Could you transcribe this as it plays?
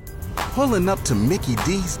Pulling up to Mickey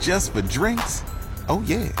D's just for drinks? Oh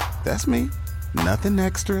yeah, that's me. Nothing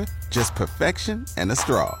extra, just perfection and a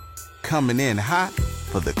straw. Coming in hot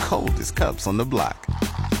for the coldest cups on the block.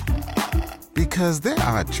 Because there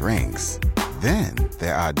are drinks. Then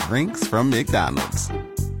there are drinks from McDonald's.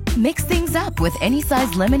 Mix things up with any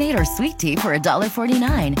size lemonade or sweet tea for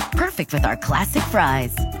 $1.49. Perfect with our classic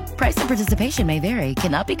fries. Price and participation may vary.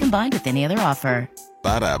 Cannot be combined with any other offer.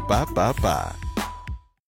 Ba-da-ba-ba-ba.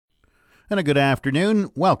 And a good afternoon.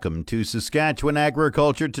 Welcome to Saskatchewan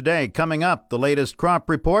Agriculture Today. Coming up, the latest crop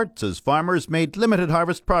reports as farmers made limited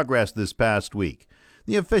harvest progress this past week.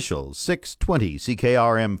 The official 620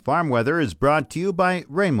 CKRM farm weather is brought to you by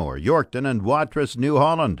Raymore, Yorkton, and Watrous, New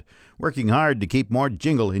Holland, working hard to keep more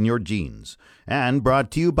jingle in your jeans. And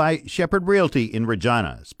brought to you by Shepherd Realty in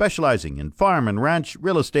Regina, specializing in farm and ranch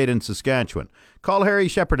real estate in Saskatchewan. Call Harry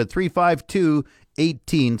Shepherd at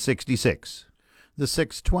 352-1866. The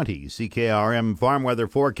 620 CKRM farm weather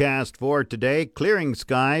forecast for today: clearing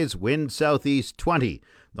skies, wind southeast 20,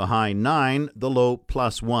 the high 9, the low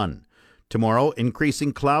 +1. Tomorrow,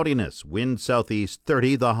 increasing cloudiness, wind southeast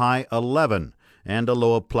 30, the high 11, and a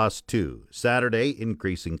low of +2. Saturday,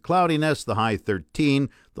 increasing cloudiness, the high 13,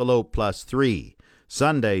 the low +3.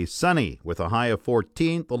 Sunday, sunny with a high of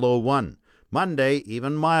 14, the low 1. Monday,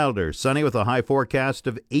 even milder, sunny with a high forecast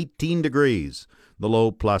of 18 degrees, the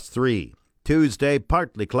low +3. Tuesday,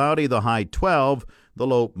 partly cloudy, the high 12, the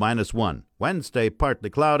low -1. Wednesday, partly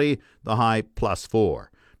cloudy, the high +4.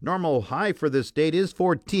 Normal high for this date is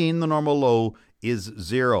 14, the normal low is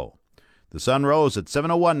 0. The sun rose at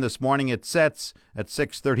 7:01 this morning. It sets at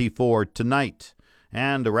 6:34 tonight.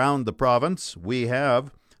 And around the province, we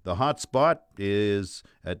have the hot spot is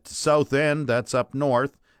at South End, that's up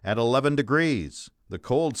north, at 11 degrees. The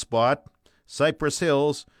cold spot, Cypress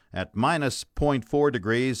Hills, at -0.4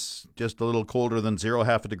 degrees, just a little colder than 0,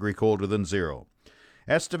 half a degree colder than 0.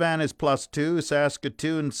 Estevan is +2,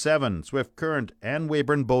 Saskatoon 7, Swift Current and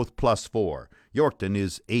Weyburn both +4. Yorkton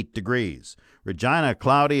is 8 degrees. Regina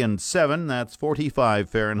cloudy and 7, that's 45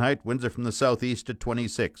 Fahrenheit. Winds are from the southeast at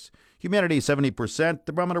 26. Humidity 70%,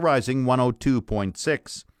 the barometer rising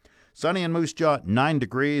 102.6. Sunny in Moose Jaw 9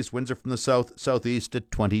 degrees. Winds are from the southeast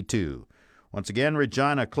at 22. Once again,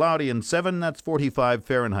 Regina cloudy and 7, that's 45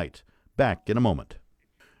 Fahrenheit. Back in a moment.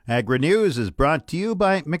 Agri-News is brought to you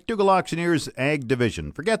by McDougall Auctioneers Ag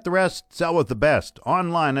Division. Forget the rest, sell with the best.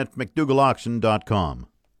 Online at mcdougallauction.com.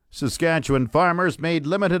 Saskatchewan farmers made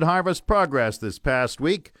limited harvest progress this past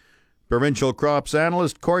week. Provincial crops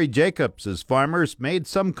analyst Corey Jacobs says farmers made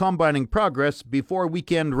some combining progress before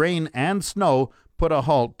weekend rain and snow put a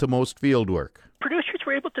halt to most field work. Producers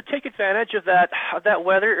were able to take advantage of that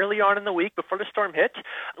weather early on in the week before the storm hit.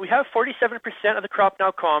 We have 47% of the crop now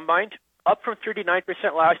combined, up from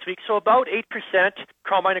 39% last week, so about 8%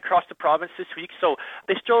 combine across the province this week. So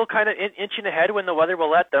they still kind of inching ahead when the weather will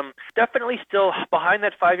let them. Definitely still behind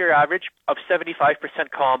that 5-year average of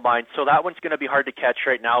 75% combine, so that one's going to be hard to catch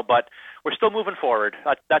right now, but we're still moving forward.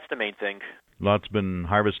 That's the main thing. Lots been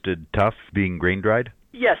harvested tough, being grain dried?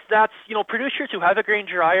 Yes, that's, producers who have a grain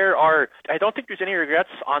dryer I don't think there's any regrets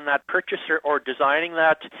on that purchase or designing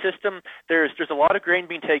that system. There's a lot of grain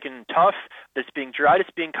being taken tough that's being dried.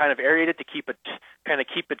 It's being kind of aerated to keep it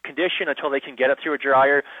conditioned until they can get it through a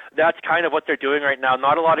dryer. That's kind of what they're doing right now.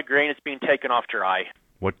 Not a lot of grain is being taken off dry.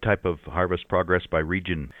 What type of harvest progress by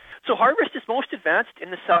region? So harvest is most advanced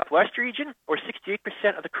in the southwest region, where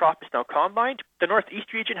 68% of the crop is now combined. The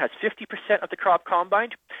northeast region has 50% of the crop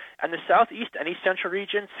combined, and the southeast and east central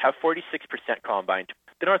regions have 46% combined.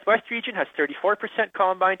 The northwest region has 34%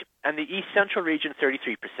 combined, and the east central region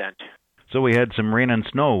 33%. So we had some rain and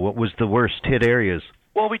snow. What was the worst hit areas?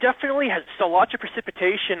 Well, we definitely had lots of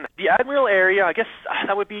precipitation. The Admiral area, I guess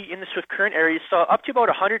that would be in the Swift Current area, saw up to about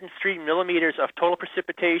 103 millimeters of total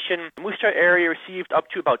precipitation. The Moose Jaw area received up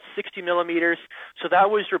to about 60 millimeters. So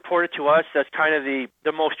that was reported to us as kind of the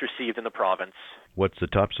most received in the province. What's the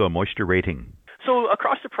topsoil moisture rating? So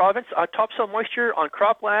across the province, topsoil moisture on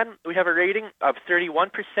cropland, we have a rating of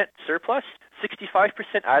 31% surplus,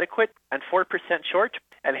 65% adequate, and 4% short.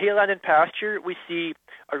 And hayland and pasture, we see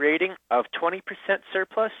a rating of 20%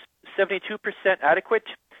 surplus, 72% adequate,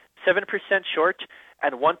 7% short,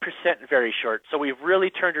 and 1% very short. So we've really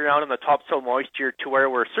turned around on the topsoil moisture to where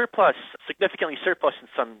we're significantly surplus in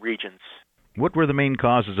some regions. What were the main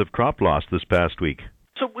causes of crop loss this past week?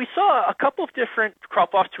 So we saw a couple of different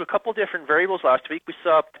crop loss to a couple of different variables last week. We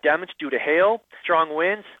saw damage due to hail, strong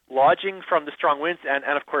winds, lodging from the strong winds, and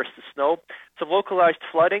of course the snow, some localized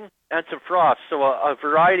flooding, and some frost. So a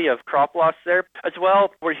variety of crop loss there. As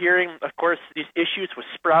well, we're hearing, of course, these issues with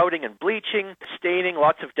sprouting and bleaching, staining,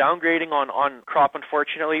 lots of downgrading on crop,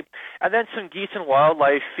 unfortunately, and then some geese and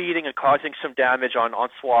wildlife feeding and causing some damage on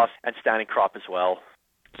swaths and standing crop as well.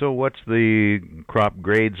 So what's the crop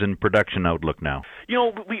grades and production outlook now? You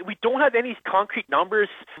know, we don't have any concrete numbers,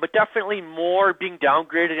 but definitely more being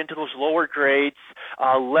downgraded into those lower grades,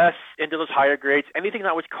 less into those higher grades. Anything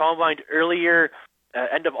that was combined earlier,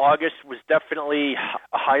 end of August, was definitely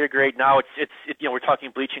a higher grade. Now it's we're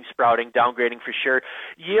talking bleaching, sprouting, downgrading for sure.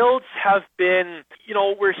 Yields have been,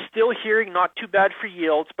 we're still hearing not too bad for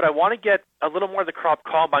yields, but I want to get a little more of the crop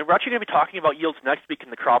combine. We're actually going to be talking about yields next week in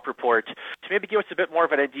the crop report to maybe give us a bit more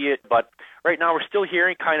of an idea, but right now we're still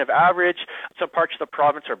hearing kind of average. Some parts of the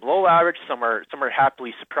province are below average. Some are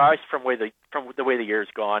happily surprised from the way the year's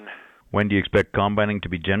gone. When do you expect combining to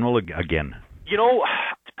be general again?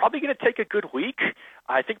 It's probably going to take a good week.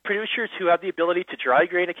 I think producers who have the ability to dry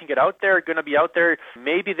grain and can get out there are going to be out there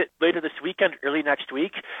maybe later this weekend, early next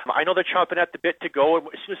week. I know they're chomping at the bit to go, and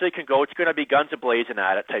as soon as they can go, it's going to be guns a-blazing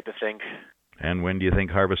at it type of thing. And when do you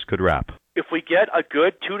think harvest could wrap? If we get a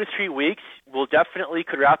good 2 to 3 weeks, we'll definitely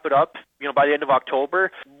could wrap it up, by the end of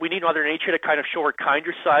October. We need Mother Nature to kind of show her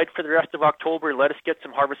kinder side for the rest of October and let us get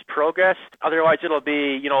some harvest progress. Otherwise, it'll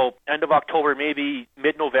be, end of October, maybe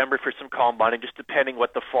mid-November for some combining, just depending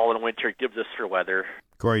what the fall and winter gives us for weather.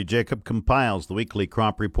 Corey Jacob compiles the weekly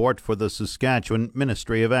crop report for the Saskatchewan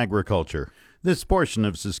Ministry of Agriculture. This portion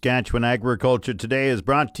of Saskatchewan Agriculture Today is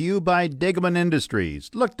brought to you by Degelman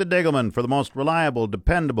Industries. Look to Degelman for the most reliable,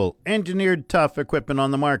 dependable, engineered tough equipment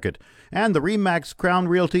on the market. And the RE/MAX Crown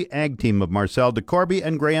Realty Ag Team of Marcel DeCorby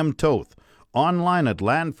and Graham Toth. Online at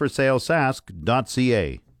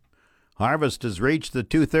landforsalesask.ca. Harvest has reached the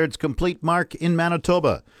 2/3 complete mark in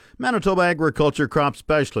Manitoba. Manitoba Agriculture Crop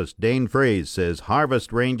Specialist Dane Fraze says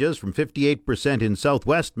harvest ranges from 58% in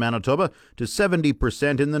southwest Manitoba to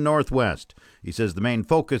 70% in the northwest. He says the main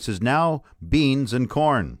focus is now beans and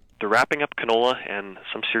corn. They're wrapping up canola, and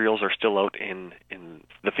some cereals are still out in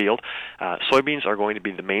the field. Soybeans are going to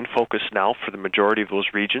be the main focus now for the majority of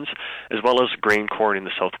those regions, as well as grain corn in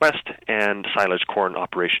the southwest and silage corn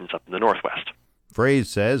operations up in the northwest. Fraze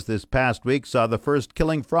says this past week saw the first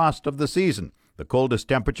killing frost of the season. The coldest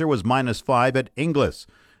temperature was -5 at Inglis.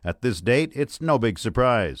 At this date, it's no big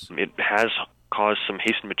surprise. It has caused some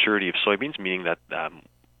hastened maturity of soybeans, meaning that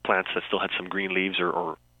plants that still had some green leaves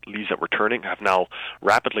or leaves that were turning have now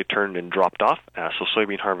rapidly turned and dropped off. So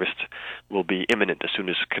soybean harvest will be imminent as soon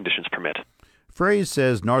as conditions permit. Fraze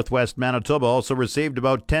says northwest Manitoba also received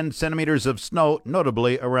about 10 centimeters of snow,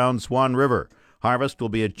 notably around Swan River. Harvest will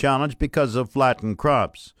be a challenge because of flattened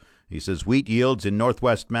crops. He says wheat yields in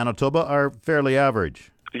northwest Manitoba are fairly average.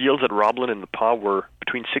 The yields at Roblin and the Pas were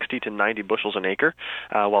between 60 to 90 bushels an acre,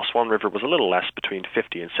 while Swan River was a little less, between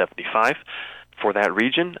 50 and 75. For that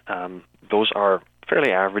region, those are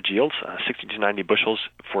fairly average yields. 60 to 90 bushels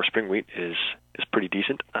for spring wheat is pretty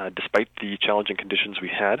decent, despite the challenging conditions we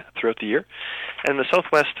had throughout the year. And the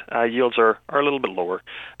southwest yields are a little bit lower,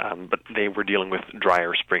 but they were dealing with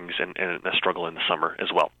drier springs and a struggle in the summer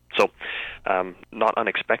as well. So not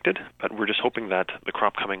unexpected, but we're just hoping that the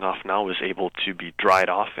crop coming off now is able to be dried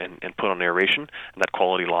off and put on aeration, and that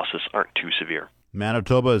quality losses aren't too severe.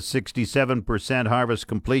 Manitoba's 67% harvest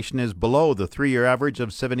completion is below the 3-year average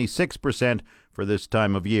of 76% for this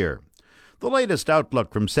time of year. The latest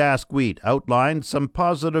outlook from Sask Wheat outlines some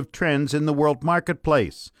positive trends in the world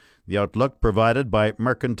marketplace. The outlook provided by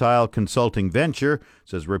Mercantile Consulting Venture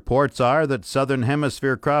says reports are that Southern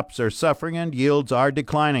Hemisphere crops are suffering and yields are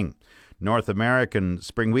declining. North American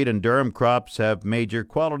spring wheat and durum crops have major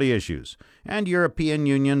quality issues, and European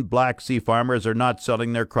Union Black Sea farmers are not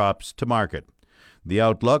selling their crops to market. The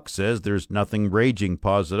outlook says there's nothing raging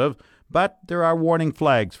positive, but there are warning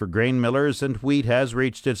flags for grain millers, and wheat has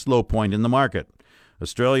reached its low point in the market.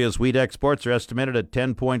 Australia's wheat exports are estimated at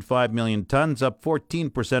 10.5 million tons, up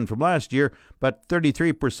 14% from last year, but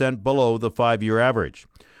 33% below the 5-year average.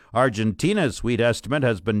 Argentina's wheat estimate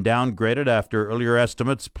has been downgraded after earlier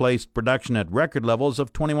estimates placed production at record levels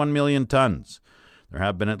of 21 million tons. There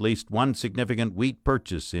have been at least one significant wheat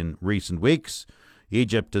purchase in recent weeks.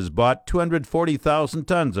 Egypt has bought 240,000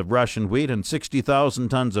 tons of Russian wheat and 60,000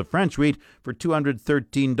 tons of French wheat for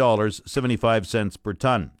 $213.75 per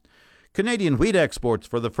ton. Canadian wheat exports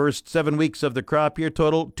for the first 7 weeks of the crop year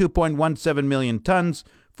total 2.17 million tons,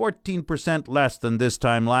 14% less than this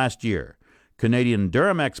time last year. Canadian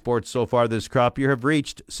durum exports so far this crop year have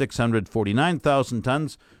reached 649,000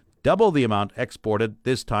 tons, double the amount exported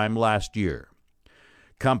this time last year.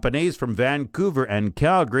 Companies from Vancouver and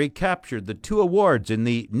Calgary captured the 2 awards in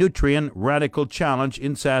the Nutrien Radical Challenge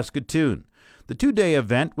in Saskatoon. The 2-day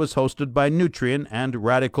event was hosted by Nutrien and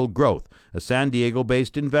Radical Growth, a San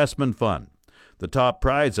Diego-based investment fund. The top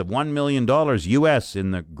prize of $1 million U.S.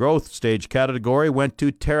 in the growth stage category went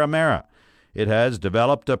to Terramera. It has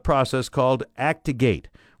developed a process called Actigate,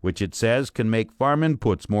 which it says can make farm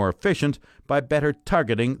inputs more efficient by better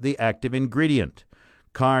targeting the active ingredient.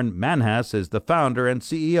 Karn Manhas is the founder and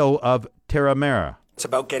CEO of Terramera. It's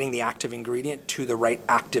about getting the active ingredient to the right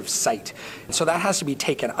active site. And so that has to be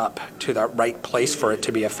taken up to that right place for it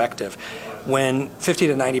to be effective. When 50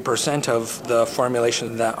 to 90% of the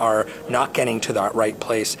formulations that are not getting to that right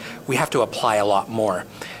place, we have to apply a lot more.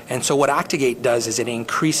 And so what Actigate does is it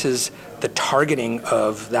increases the targeting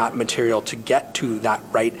of that material to get to that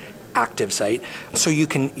right active site, so you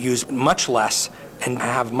can use much less and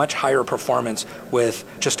have much higher performance with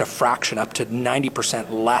just a fraction, up to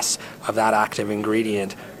 90% less of that active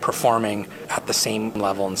ingredient performing at the same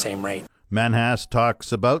level and same rate. Manhas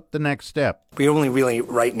talks about the next step. We only really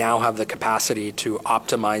right now have the capacity to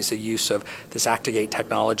optimize the use of this Actigate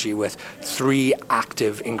technology with 3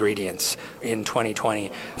 active ingredients in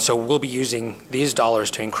 2020. So we'll be using these dollars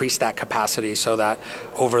to increase that capacity so that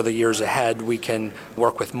over the years ahead we can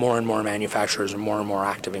work with more and more manufacturers and more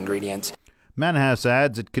active ingredients. Manhas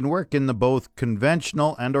adds it can work in the both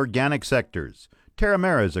conventional and organic sectors.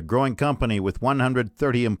 Terramera is a growing company with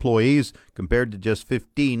 130 employees compared to just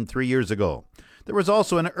 15 3 years ago. There was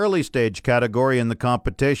also an early stage category in the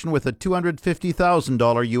competition with a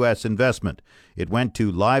 $250,000 U.S. investment. It went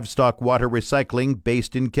to Livestock Water Recycling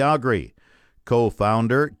based in Calgary.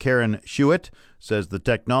 Co-founder Karen Schuett says the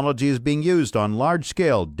technology is being used on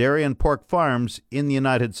large-scale dairy and pork farms in the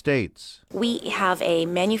United States. We have a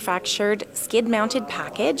manufactured skid-mounted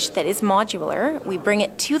package that is modular. We bring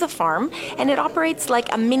it to the farm, and it operates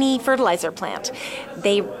like a mini fertilizer plant.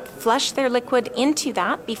 They flush their liquid into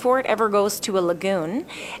that before it ever goes to a lagoon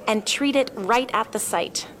and treat it right at the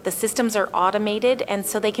site. The systems are automated, and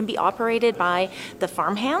so they can be operated by the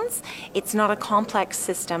farm hands. It's not a complex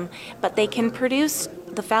system, but they can produce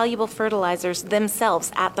the valuable fertilizers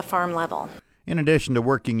themselves at the farm level. In addition to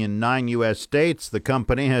working in 9 U.S. states, the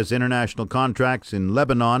company has international contracts in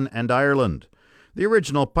Lebanon and Ireland. The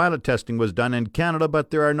original pilot testing was done in Canada,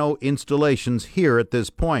 but there are no installations here at this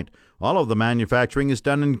point. All of the manufacturing is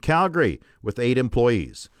done in Calgary, with 8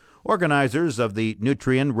 employees. Organizers of the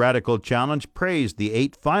Nutrien Radical Challenge praised the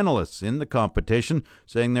 8 finalists in the competition,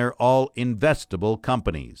 saying they're all investable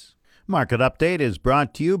companies. Market Update is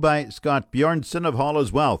brought to you by Scott Bjornson of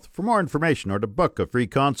Hall's Wealth. For more information or to book a free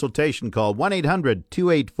consultation, call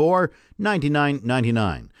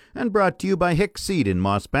 1-800-284-9999. And brought to you by Hicks Seed in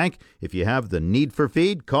Mossbank. If you have the need for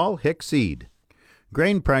feed, call Hicks Seed.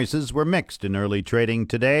 Grain prices were mixed in early trading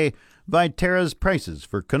today. Viterra's prices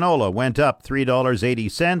for canola went up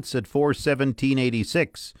 $3.80 at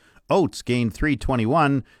 $417.86. Oats gained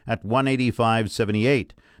 $3.21 at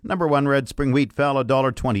 $185.78. Number 1 red spring wheat fell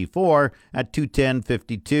 $1.24 at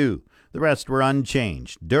 $210.52. The rest were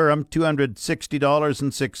unchanged. Durum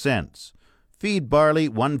 $260.06. Feed barley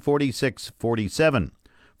 $146.47.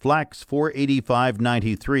 Flax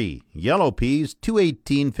 $485.93. Yellow peas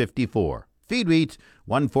 $218.54. Feed wheat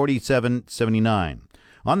 $147.79.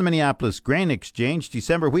 On the Minneapolis Grain Exchange,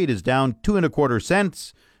 December wheat is down 2 1/4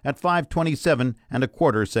 cents at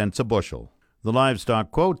 $5.27 a bushel. The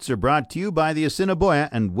livestock quotes are brought to you by the Assiniboia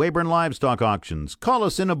and Weyburn Livestock Auctions. Call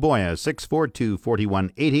Assiniboia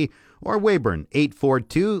 642-4180 or Weyburn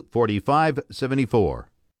 842-4574.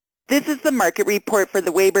 This is the market report for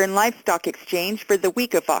the Weyburn Livestock Exchange for the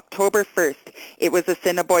week of October 1st. It was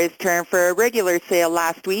Assiniboia's turn for a regular sale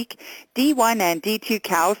last week. D1 and D2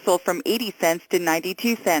 cows sold from 80 cents to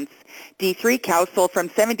 92 cents. D3 cows sold from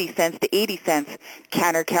 70 cents to 80 cents.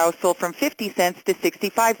 Canner cows sold from 50 cents to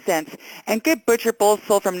 65 cents. And good butcher bulls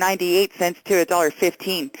sold from 98 cents to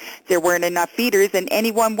 $1.15. There weren't enough feeders in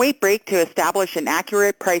any one weight break to establish an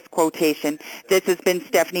accurate price quotation. This has been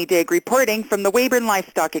Stephanie Digg reporting from the Weyburn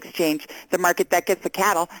Livestock Exchange, the market that gets the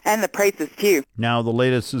cattle and the prices too. Now the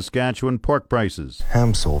latest Saskatchewan pork prices.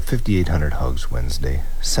 Ham sold 5,800 hogs Wednesday,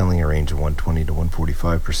 selling a range of 120 to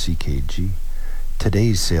 145 per ckg.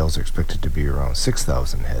 Today's sales are expected to be around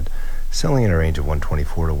 6,000 head, selling in a range of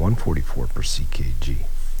 124 to 144 per ckg.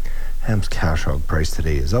 Ham's cash hog price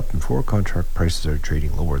today is up, and forward contract prices are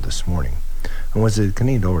trading lower this morning. On Wednesday, the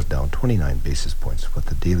Canadian dollar is down 29 basis points, with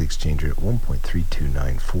the daily exchange rate at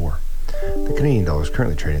 1.3294. The Canadian dollar is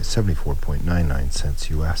currently trading at 74.99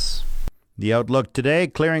 cents U.S. The outlook today,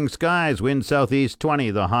 clearing skies, wind southeast 20,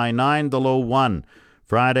 the high 9, the low 1.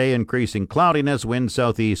 Friday, increasing cloudiness, wind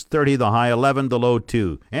southeast 30, the high 11, the low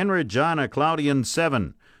 2. In Regina, cloudy and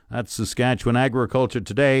 7. That's Saskatchewan Agriculture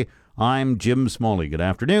Today. I'm Jim Smalley. Good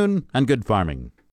afternoon and good farming.